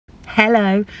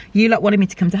Hello, you lot wanted me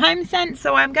to come to Homesense,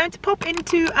 so I'm going to pop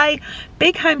into a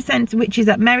big Homesense which is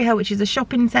at Maryhill, which is a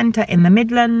shopping centre in the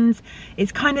Midlands.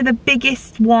 It's kind of the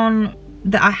biggest one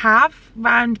that I have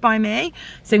round by me,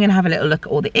 so I'm going to have a little look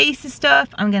at all the Easter stuff.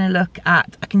 I'm going to look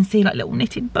at, I can see like little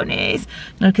knitted bunnies.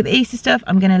 I'm going to look at the Easter stuff.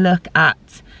 I'm going to look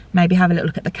at, maybe have a little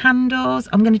look at the candles.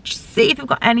 I'm going to see if we've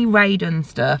got any Raiden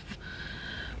stuff,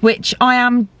 which I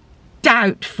am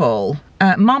doubtful.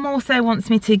 Mum also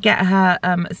wants me to get her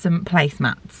some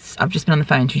placemats. I've just been on the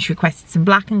phone to her. She requested some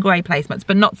black and grey placemats,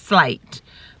 but not slate.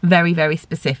 Very, very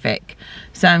specific.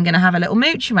 So I'm going to have a little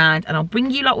mooch around and I'll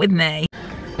bring you lot with me.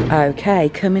 Okay,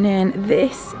 coming in.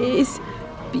 This is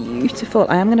beautiful.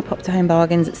 I am going to pop to Home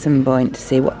Bargains at some point to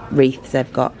see what wreaths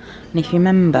they've got. And if you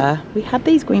remember, we had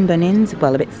these green bunnies,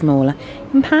 well, a bit smaller,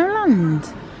 in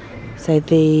Poundland. So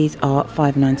these are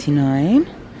 £5.99.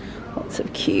 Lots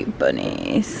of cute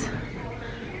bunnies.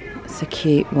 That's a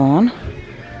cute one.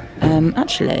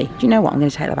 Actually, do you know what? I'm going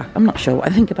to take that back. I'm not sure what I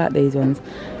think about these ones.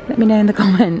 Let me know in the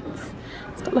comments.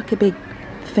 It's got like a big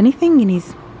funny thing in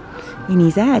his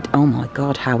head. Oh my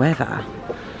god, however.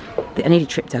 I nearly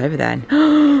tripped over then.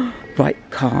 Right,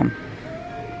 calm.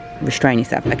 Restrain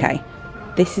yourself. Okay.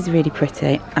 This is really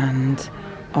pretty and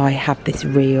I have this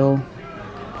real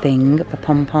thing for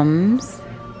pom-poms.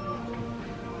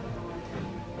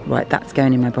 Right, that's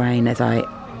going in my brain as I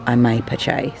may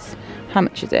purchase. How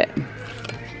much is it?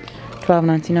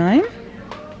 £12.99.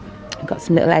 I've got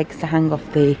some little eggs to hang off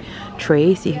the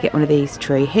tree, so you can get one of these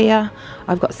tree here.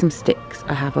 I've got some sticks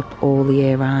I have up all the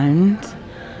year round.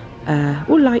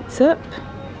 All lights up.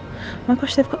 Oh my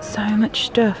gosh, they've got so much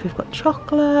stuff. We've got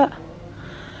chocolate.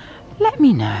 Let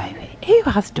me know, who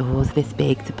has doors this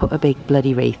big to put a big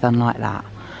bloody wreath on like that?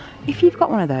 If you've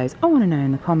got one of those, I want to know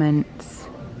in the comments.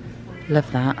 Love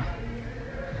that.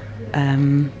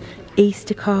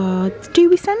 Easter cards. Do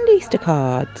we send Easter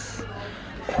cards?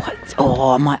 What?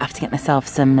 Oh, I might have to get myself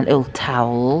some little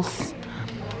towels.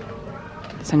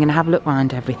 So I'm going to have a look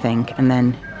around everything and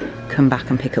then come back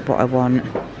and pick up what I want.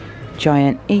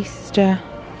 Giant Easter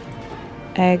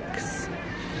eggs.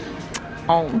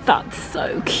 Oh, that's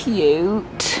so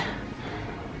cute.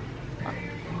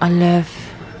 I love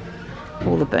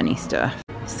all the bunny stuff.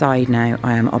 Side note,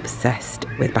 I am obsessed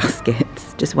with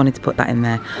baskets. Just wanted to put that in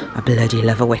there. I bloody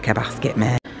love a wicker basket,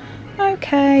 man.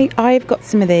 Okay, I've got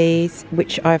some of these,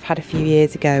 which I've had a few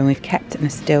years ago and we've kept and I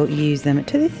still use them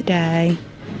to this day.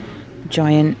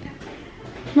 Giant,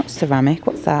 not ceramic,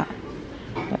 what's that?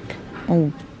 Like,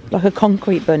 oh, like a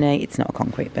concrete bunny. It's not a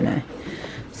concrete bunny.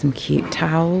 Some cute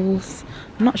towels.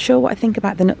 I'm not sure what I think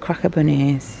about the Nutcracker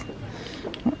bunnies.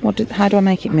 How do I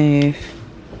make it move?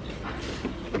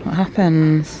 What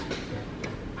happens?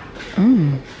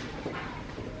 Oh,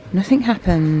 nothing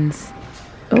happens.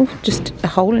 Oh, just a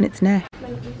hole in its neck.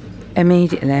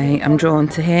 Immediately I'm drawn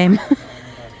to him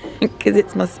because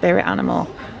it's my spirit animal.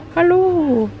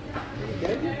 Hello.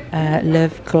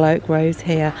 Love cloak rose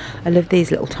here. I love these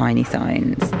little tiny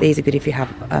signs. These are good if you have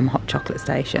hot chocolate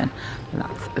station.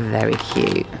 That's very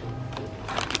cute.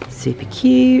 Super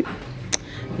cute.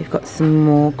 We've got some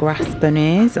more grass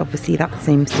bunnies. Obviously that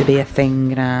seems to be a thing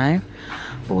now.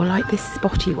 Oh, I like this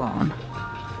spotty one.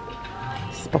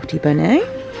 Spotty bunny.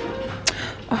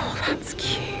 Oh, that's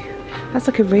cute. That's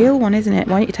like a real one, isn't it?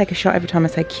 Why don't you take a shot every time I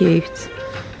say cute?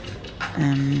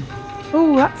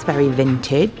 Oh, that's very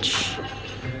vintage.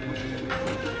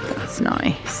 That's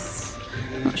nice.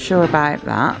 Not sure about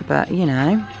that, but you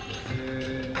know,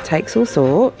 takes all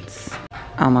sorts.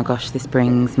 Oh my gosh, this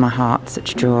brings my heart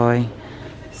such joy.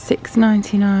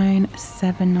 £6.99,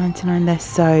 £7.99. They're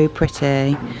so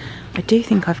pretty. I do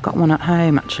think I've got one at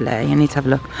home actually. I need to have a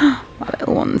look. That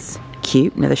little one's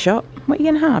cute. Another shot. What are you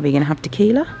going to have? Are you going to have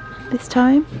tequila this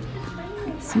time?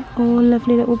 Some all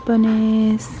lovely little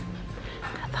bunnies.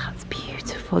 God, that's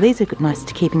beautiful. These are good, nice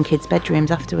to keep in kids'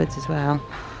 bedrooms afterwards as well.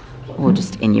 Or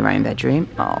just in your own bedroom.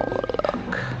 Oh,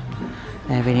 look.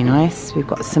 They're really nice. We've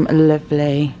got some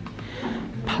lovely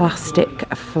plastic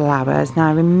flowers. Now,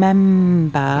 I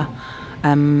remember,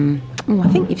 I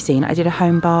think you've seen, I did a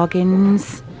Home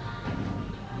Bargains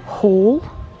haul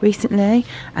recently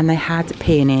and they had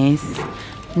peonies.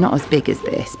 Not as big as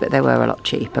this, but they were a lot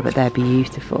cheaper, but they're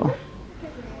beautiful.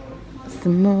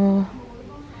 Some more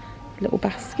little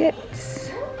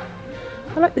baskets.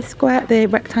 I like the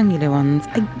rectangular ones.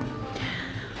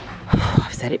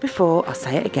 I've said it before, I'll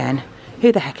say it again.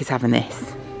 Who the heck is having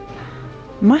this?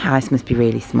 My house must be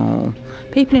really small.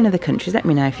 People in other countries, let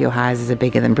me know if your houses are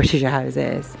bigger than British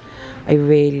houses. I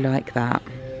really like that.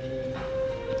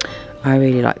 I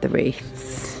really like the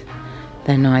wreaths.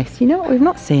 They're nice. You know what? We've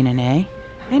not seen any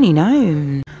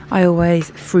gnomes. I always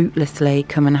fruitlessly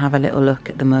come and have a little look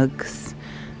at the mugs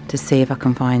to see if I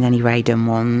can find any Ray Dunn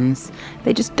ones.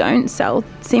 They just don't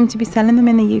seem to be selling them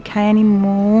in the UK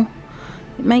anymore.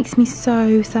 It makes me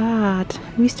so sad.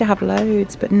 We used to have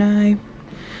loads, but no.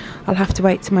 I'll have to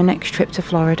wait till my next trip to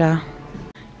Florida.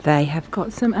 They have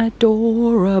got some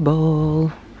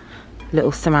adorable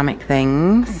little ceramic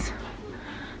things.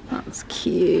 That's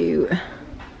cute.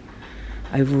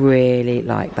 I really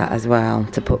like that as well,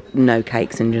 to put no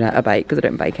cakes under a bake, because I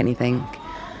don't bake anything.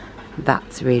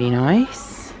 That's really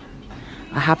nice.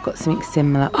 I have got something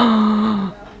similar.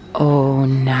 Oh,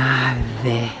 now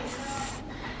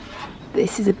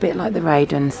this is a bit like the Ray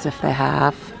Dunn stuff they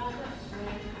have.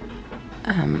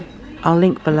 I'll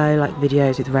link below like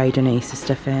videos with Ray Dunn Easter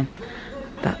stuff in.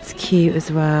 That's cute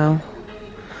as well.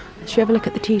 Should we have a look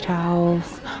at the tea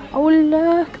towels? Oh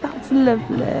look, that's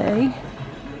lovely.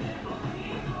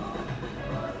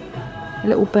 A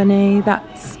little bunny,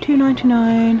 that's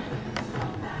 $2.99.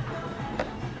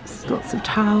 Lots of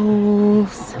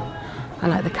towels. I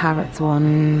like the carrots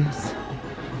ones.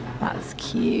 That's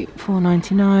cute.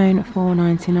 $4.99,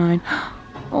 $4.99.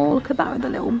 Oh, look at that with the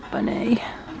little bunny.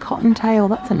 Cottontail,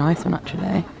 that's a nice one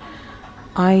actually.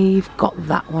 I've got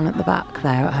that one at the back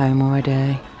there at home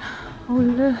already. Oh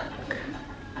look,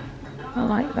 I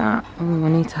like that. Oh, I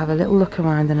need to have a little look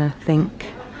around and I think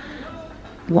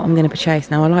what I'm going to purchase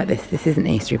now. I like this. This isn't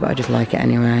Eastery, but I just like it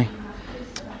anyway.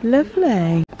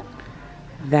 Lovely.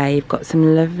 They've got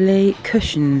some lovely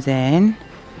cushions in.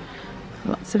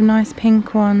 Lots of nice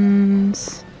pink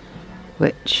ones,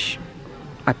 which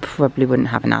I probably wouldn't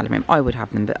have in Aluminium. I would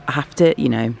have them, but I have to, you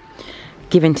know,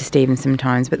 give in to Stephen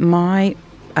sometimes. But my,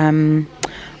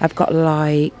 I've got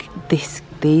like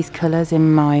these colours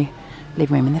in my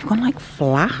living room, and they've gone like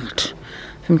flat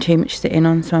from too much sitting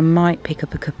on. So I might pick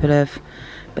up a couple of,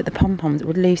 but the pom-poms,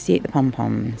 would Lucy eat the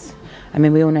pom-poms? I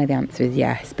mean, we all know the answer is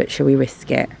yes, but shall we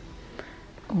risk it?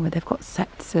 Oh, they've got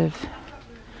sets of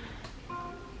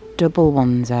double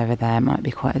ones over there. Might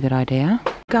be quite a good idea.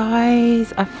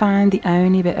 Guys, I found the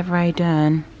only bit of Ray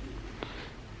Dunn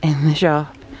in the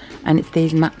shop, and it's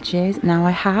these matches. Now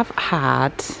I have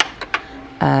had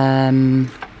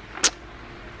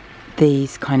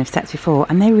these kind of sets before,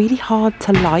 and they're really hard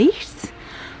to light.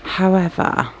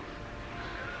 However,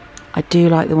 I do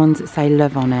like the ones that say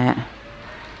love on it.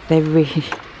 They're really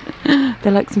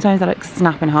they're like, sometimes they like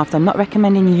snap in half. So I'm not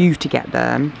recommending you to get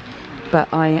them, but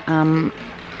I am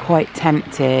quite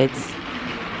tempted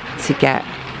to get.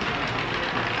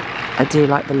 I do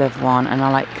like the love one, and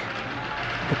I like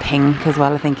the pink as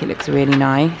well. I think it looks really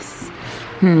nice.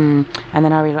 And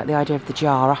then I really like the idea of the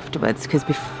jar afterwards, because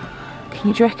do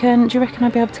you reckon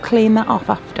I'd be able to clean that off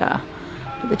after?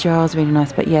 But the jar's really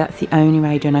nice. But yeah, that's the only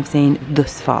Ray Dunn I've seen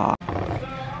thus far.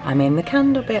 I'm in the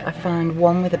candle bit. I found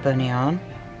one with a bunny on,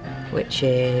 which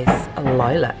is a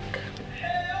lilac.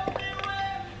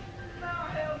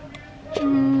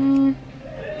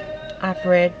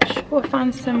 Average. Oh, I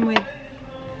found some with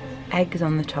eggs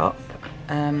on the top.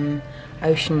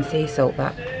 Ocean sea salt,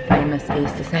 that famous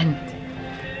Easter scent.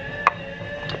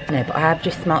 No, but I have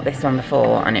just smelt this one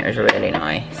before and it was really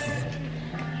nice.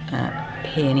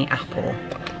 Peony apple.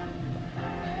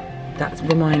 That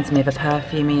reminds me of a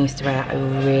perfume I used to wear. I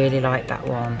really like that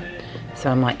one, so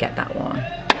I might get that one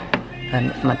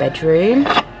for my bedroom.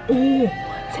 Oh,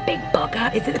 it's a big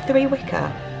bugger. Is it the 3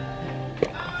 wicker?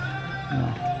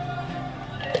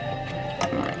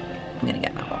 Right, I'm gonna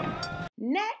get that one.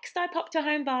 Next, I popped to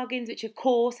Home Bargains, which of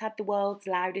course had the world's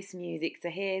loudest music. So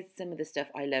here's some of the stuff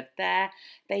I loved there.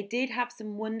 They did have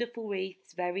some wonderful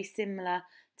wreaths, very similar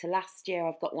to last year.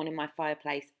 I've got one in my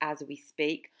fireplace as we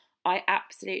speak. I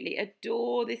absolutely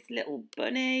adore this little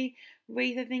bunny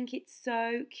wreath. I think it's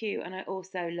so cute, and I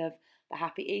also love the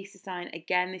Happy Easter sign.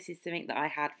 Again, this is something that I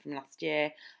had from last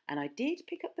year, and I did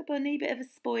pick up the bunny, bit of a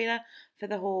spoiler for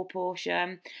the haul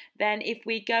portion. Then if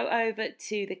we go over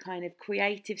to the kind of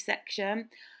creative section,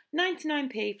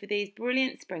 99p for these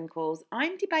brilliant sprinkles.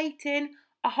 I'm debating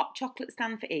a hot chocolate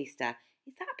stand for Easter.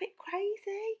 Is that a bit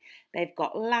crazy? They've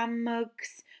got lamb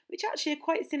mugs, which actually are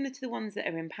quite similar to the ones that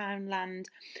are in Poundland.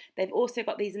 They've also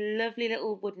got these lovely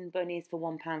little wooden bunnies for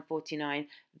 £1.49.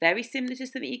 Very similar to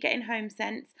something you get in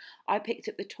Homesense. I picked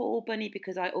up the tall bunny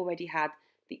because I already had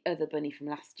the other bunny from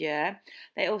last year.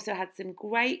 They also had some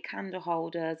great candle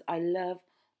holders. I love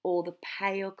all the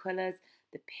pale colours,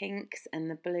 the pinks and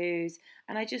the blues.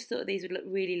 And I just thought these would look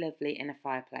really lovely in a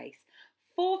fireplace.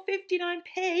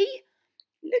 4.59p.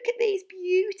 Look at these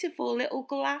beautiful little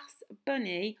glass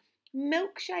bunny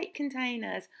milkshake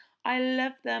containers. I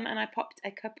love them, and I popped a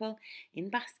couple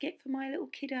in basket for my little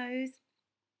kiddos.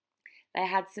 They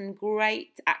had some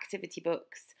great activity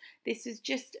books This was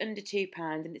just under £2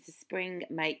 and it's a spring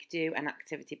make, do and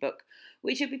activity book,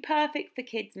 which would be perfect for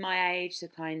kids my age, so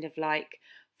kind of like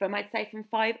from, I'd say from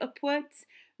 5 upwards.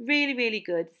 Really, really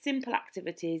good, simple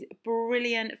activities,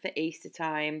 brilliant for Easter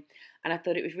time, and I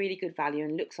thought it was really good value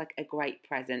and looks like a great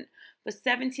present. For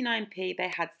 79p they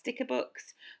had sticker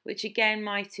books, which again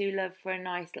my two love for a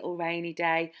nice little rainy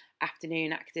day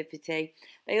afternoon activity.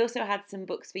 They also had some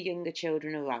books for younger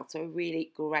children as well, so a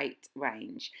really great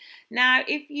range. Now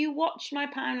if you watched my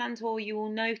Poundland haul, you will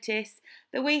notice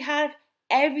that we have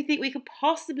everything we could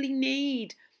possibly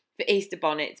need for Easter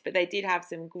bonnets, but they did have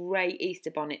some great Easter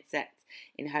bonnet sets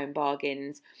in Home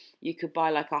Bargains. You could buy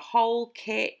like a whole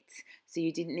kit, so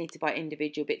you didn't need to buy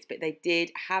individual bits, but they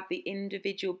did have the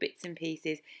individual bits and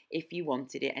pieces if you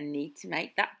wanted it and need to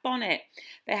make that bonnet.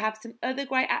 They have some other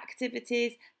great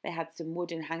activities. They had some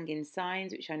wooden hanging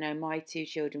signs, which I know my two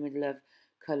children would love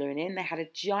colouring in. They had a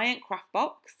giant craft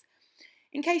box.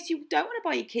 In case you don't want to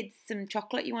buy your kids some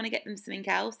chocolate, you want to get them something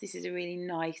else, this is a really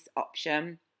nice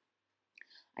option.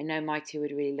 I know my two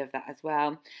would really love that as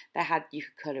well. They had, you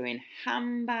could colour in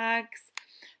handbags.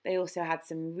 They also had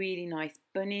some really nice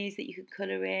bunnies that you could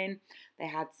colour in. They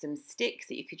had some sticks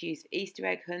that you could use for Easter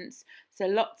egg hunts. So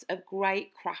lots of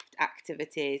great craft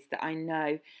activities that I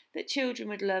know that children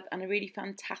would love, and a really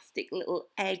fantastic little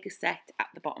egg set at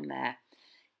the bottom there.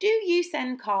 Do you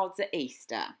send cards at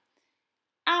Easter?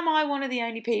 Am I one of the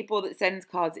only people that sends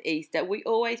cards at Easter? We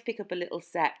always pick up a little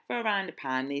set for around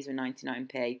 £1. These were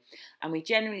 99p. And we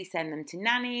generally send them to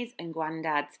nannies and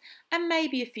granddads and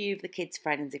maybe a few of the kids'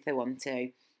 friends if they want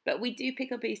to. But we do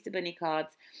pick up Easter bunny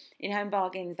cards. In Home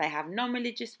Bargains, they have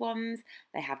non-religious ones,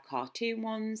 they have cartoon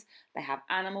ones, they have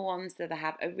animal ones, so they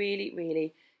have a really,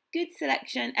 really good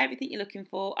selection, everything you're looking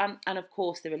for, and of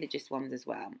course the religious ones as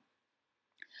well.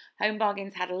 Home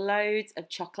Bargains had loads of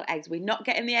chocolate eggs. We're not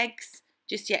getting the eggs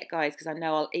just yet, guys, because I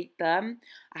know I'll eat them.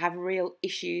 I have real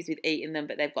issues with eating them,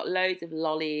 but they've got loads of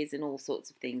lollies and all sorts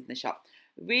of things in the shop.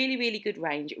 Really, really good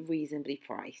range, reasonably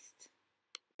priced.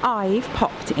 I've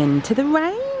popped into the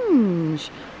range.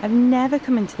 I've never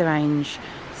come into the range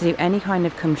to do any kind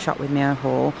of come shop with me or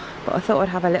haul, but I thought I'd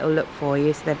have a little look for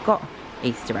you. So they've got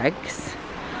Easter eggs.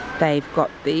 They've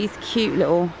got these cute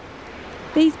little,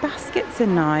 these baskets are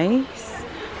nice.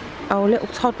 Oh, little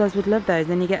toddlers would love those.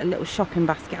 Then you get a little shopping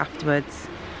basket afterwards.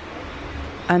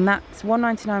 And that's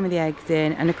 £1.99 with the eggs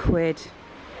in and £1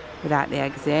 without the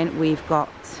eggs in. We've got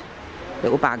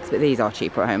little bags, but these are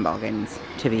cheaper at Home Bargains,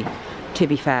 to be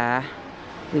fair.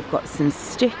 We've got some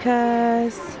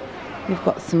stickers. We've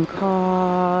got some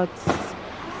cards.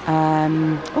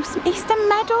 Oh, some Easter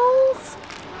medals.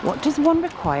 What does one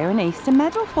require an Easter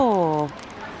medal for?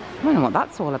 I don't know what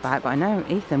that's all about, but I know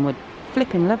Ethan would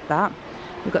flipping love that.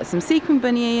 We've got some sequin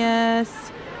bunny ears,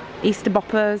 Easter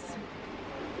boppers.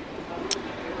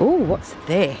 Oh, what's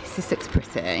this? This looks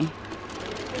pretty.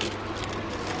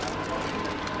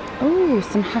 Oh,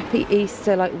 some happy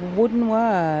Easter, like wooden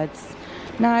words.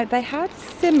 Now, they had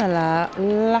similar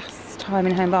last time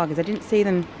in Home Bargains. I didn't see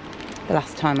them the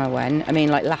last time I went. I mean,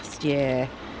 like last year.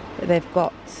 But they've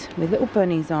got with little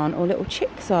bunnies on or little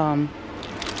chicks on.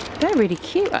 They're really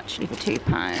cute, actually, for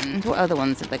 £2. What other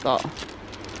ones have they got?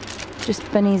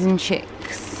 Just bunnies and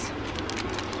chicks.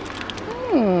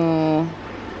 Oh,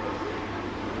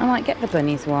 I might get the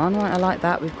bunnies one. I like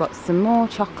that. We've got some more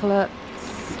chocolates.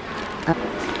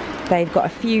 They've got a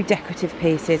few decorative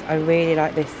pieces. I really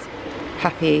like this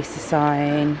Happy Easter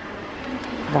sign.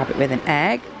 Rabbit with an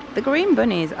egg. The green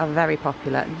bunnies are very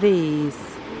popular. These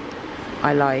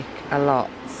I like a lot.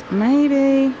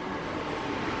 Maybe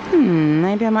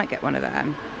I might get one of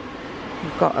them.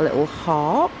 We've got a little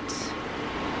heart.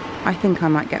 I think I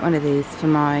might get one of these for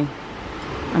my,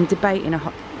 I'm debating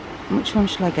which one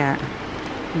should I get?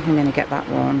 I think I'm going to get that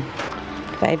one.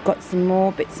 They've got some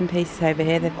more bits and pieces over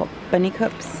here. They've got bunny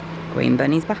cups, green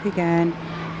bunnies back again.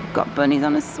 We've got bunnies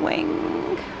on a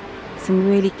swing. Some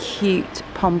really cute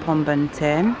pom-pom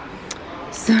bunting.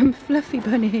 Some fluffy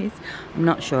bunnies. I'm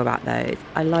not sure about those.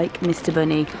 I like Mr.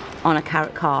 Bunny on a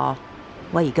carrot car.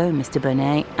 Where you go, Mr.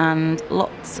 Bunny? And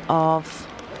lots of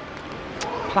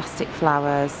plastic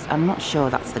flowers. I'm not sure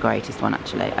that's the greatest one,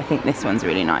 actually. I think this one's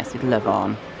really nice with love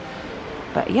on.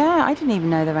 But yeah, I didn't even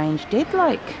know the range did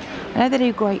like, I know they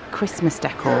do great Christmas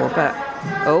decor, but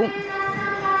oh,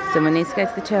 someone needs to go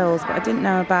to the tills. But I didn't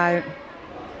know about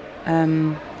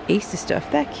Easter stuff.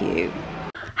 They're cute.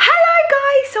 Hello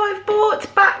guys, so I've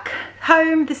bought back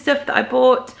home the stuff that I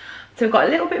bought. So I've got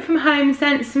a little bit from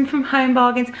Homesense, some from Home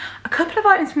Bargains, a couple of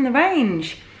items from the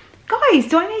range. Guys,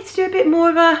 do I need to do a bit more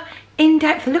of a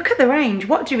in-depth look at the range.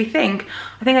 What do we think?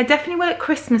 I think I definitely will at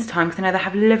Christmas time because I know they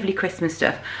have lovely Christmas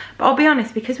stuff. But I'll be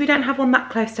honest, because we don't have one that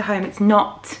close to home, it's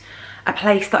not a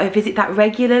place that I visit that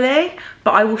regularly.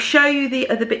 But I will show you the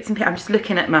other bits and pieces. I'm just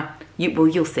looking at my,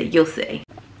 you'll see.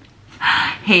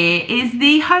 Here is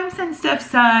the Homesense stuff.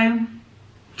 So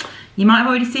you might have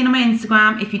already seen on my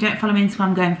Instagram. If you don't follow my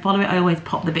Instagram, go and follow it. I always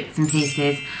pop the bits and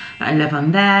pieces that I love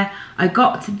on there. I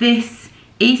got this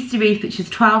Easter wreath, which is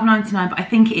 £12.99, but I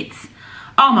think it's,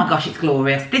 oh my gosh, it's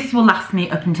glorious. This will last me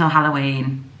up until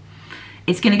Halloween.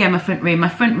 It's gonna go in my front room. My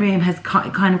front room has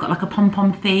kind of got like a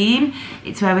pom-pom theme.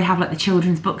 It's where we have like the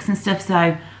children's books and stuff,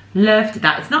 so loved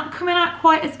that. It's not coming out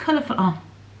quite as colourful. Oh,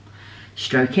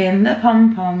 stroking the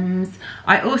pom-poms.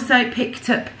 I also picked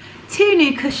up 2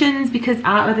 new cushions because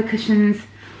our other cushions,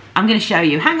 I'm gonna show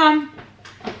you. Hang on.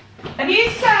 Amuse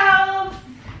yourselves.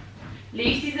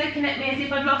 Lucy's looking at me as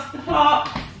if I've lost the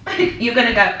plot. You're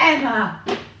gonna go, Emma.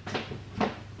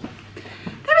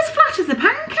 They're as flat as a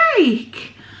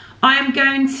pancake. I am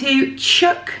going to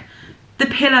chuck the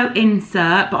pillow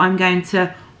insert, but I'm going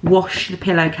to wash the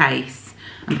pillowcase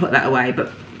and put that away.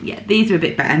 But yeah, these are a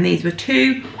bit better, and these were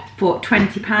 2 for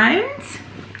 £20.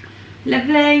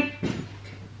 Lovely.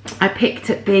 I picked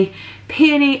up the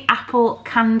peony apple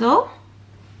candle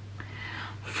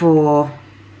for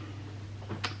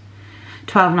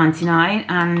 £12.99,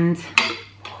 and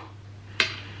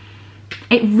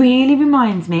it really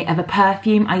reminds me of a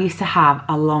perfume I used to have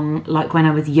like when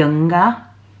I was younger,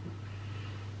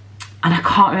 and I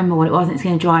can't remember what it was, and it's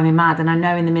going to drive me mad. And I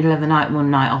know in the middle of the night,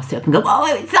 one night, I'll sit up and go, oh,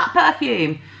 it's that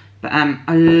perfume. But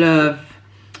I love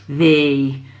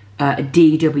the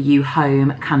DW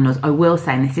Home candles. I will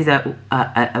say, and this is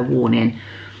a warning,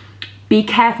 be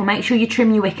careful, make sure you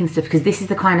trim your wick and stuff, because this is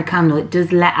the kind of candle, it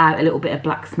does let out a little bit of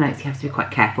black smoke, so you have to be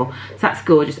quite careful. So that's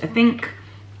gorgeous. I think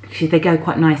actually they go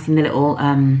quite nice in the little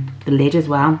the lid as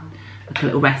well, like a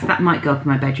little rest. That might go up in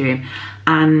my bedroom.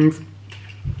 And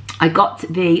I got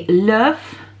the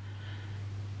Love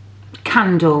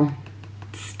candle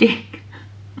stick.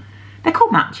 They're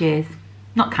called matches,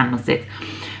 not candlesticks.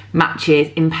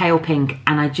 Matches in pale pink,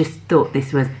 and I just thought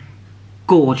this was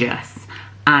gorgeous,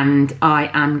 and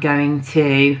I am going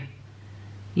to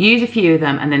use a few of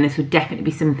them, and then this would definitely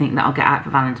be something that I'll get out for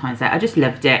Valentine's Day. I just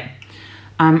loved it.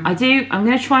 I'm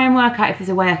going to try and work out if there's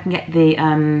a way I can get the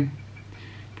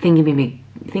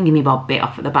thingy bob bit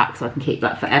off at the back so I can keep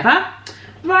that forever.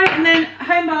 Right, and then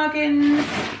Home Bargains.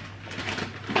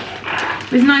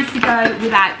 It was nice to go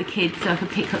without the kids so I could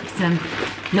pick up some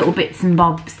little bits and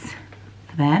bobs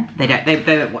for them. They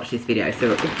don't watch this video,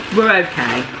 so we're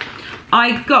okay.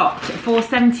 I got for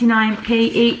 79p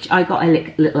each. I got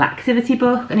a little activity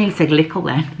book. I nearly said lickle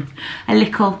then. I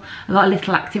got a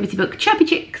little activity book. Chubby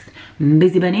Chicks,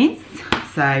 Busy Bunnies.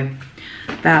 So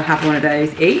they'll have one of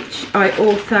those each. I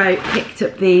also picked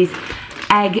up these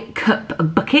egg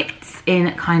cup buckets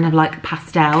in kind of like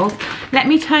pastels. Let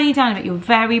me turn you down a bit. You're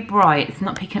very bright. It's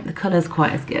not picking up the colours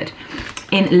quite as good.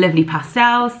 In lovely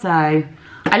pastels. So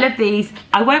I love these.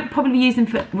 I won't probably use them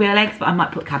for real eggs, but I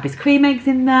might put Cadbury's cream eggs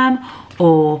in them,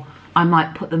 or I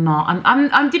might put them on.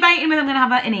 I'm debating whether I'm going to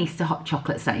have an Easter hot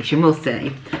chocolate station. We'll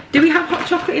see. Do we have hot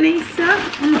chocolate in Easter?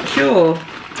 I'm not sure.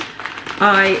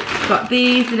 I got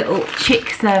these little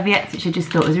chick serviettes, which I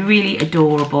just thought was really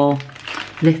adorable.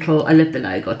 I love the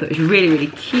logo. I thought it was really, really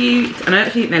cute, and I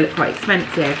actually think they look quite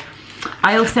expensive.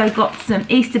 I also got some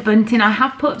Easter bunting. I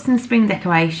have put up some spring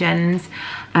decorations,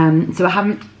 so I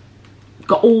haven't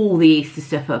got all the Easter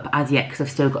stuff up as yet because I've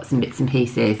still got some bits and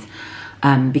pieces,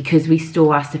 because we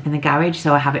store our stuff in the garage,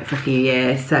 so I have it for a few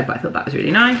years. So, but I thought that was really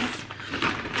nice.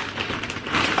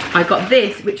 I got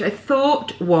this, which I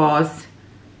thought was,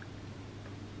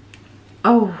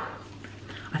 oh,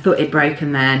 I thought it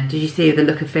broken then. Did you see the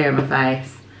look of fear on my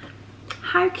face?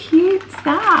 How cute's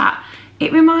that?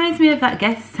 It reminds me of that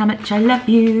Guess How Much I Love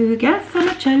You, Guess How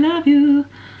Much I Love You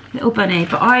little bunny.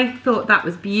 But I thought that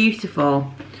was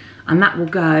beautiful, and that will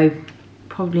go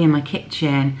probably in my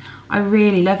kitchen. I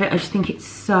really love it. I just think it's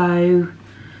so,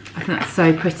 I think that's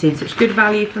so pretty and such good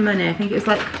value for money. I think it was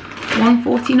like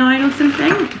 $1.49 or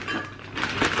something.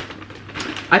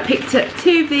 I picked up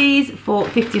 2 of these for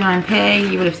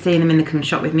 59p. You would have seen them in the Come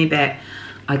Shop With Me bit.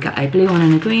 I got a blue one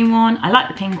and a green one. I like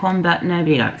the pink one, but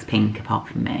nobody likes pink apart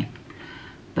from me.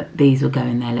 But these will go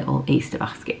in their little Easter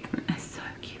basket. They're so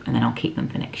cute. And then I'll keep them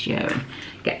for next year and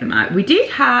get them out. We did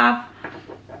have,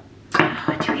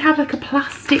 do we have like a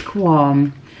plastic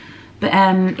one? But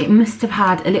it must have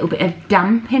had a little bit of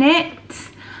damp in it.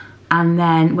 And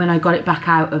then when I got it back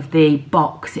out of the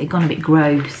box, it had gone a bit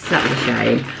gross. That was a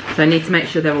shame. So I need to make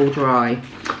sure they're all dry.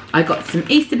 I got some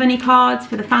Easter bunny cards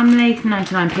for the family, some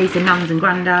 99p, so nans and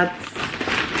granddads.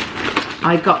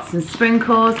 I got some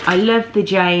sprinkles. I love the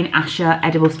Jane Asher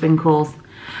edible sprinkles.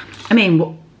 I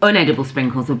mean, unedible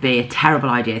sprinkles would be a terrible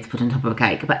idea to put on top of a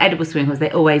cake, but edible sprinkles,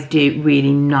 they always do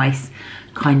really nice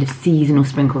kind of seasonal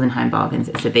sprinkles in Home Bargains,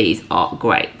 so these are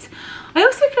great. I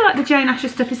also feel like the Jane Asher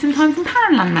stuff is sometimes in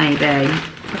Poundland maybe.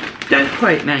 Don't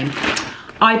quote me.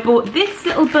 I bought this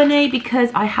little bunny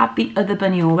because I have the other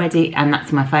bunny already and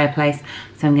that's in my fireplace,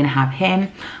 so I'm going to have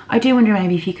him. I do wonder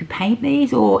maybe if you could paint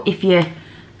these, or if you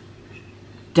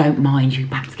don't mind, you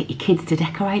perhaps get your kids to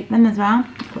decorate them as well.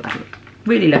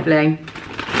 Really lovely.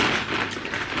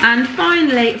 And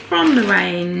finally, from the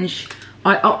range,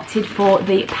 I opted for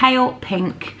the pale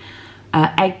pink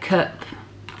egg cup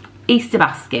Easter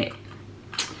basket.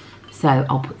 So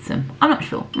I'll put some, I'm not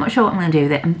sure what I'm going to do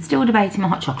with it. I'm still debating my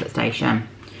hot chocolate station.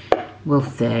 We'll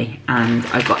see. And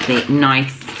I got the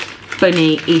nice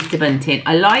bunny Easter bunting.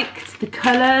 I liked the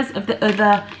colours of the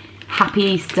other Happy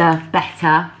Easter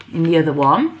better in the other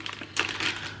one.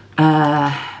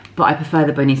 But I prefer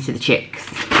the bunnies to the chicks.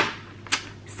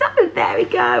 So there we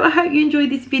go. I hope you enjoyed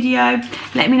this video.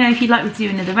 Let me know if you'd like me to do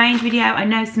another range video. I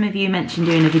know some of you mentioned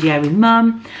doing a video with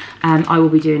Mum. I will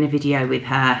be doing a video with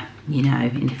her, you know,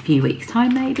 in a few weeks'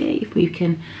 time maybe, if we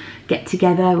can get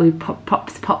together. We pop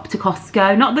to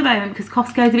Costco. Not at the moment, because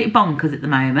Costco's a bit bonkers at the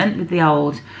moment with the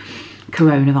old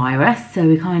coronavirus, so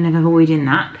we're kind of avoiding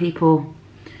that. People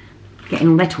getting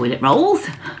all their toilet rolls.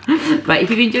 But if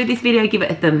you've enjoyed this video, give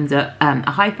it a thumbs up, a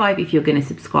high five if you're going to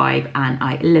subscribe, and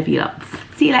I love you lots.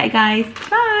 See you later, guys.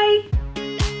 Bye.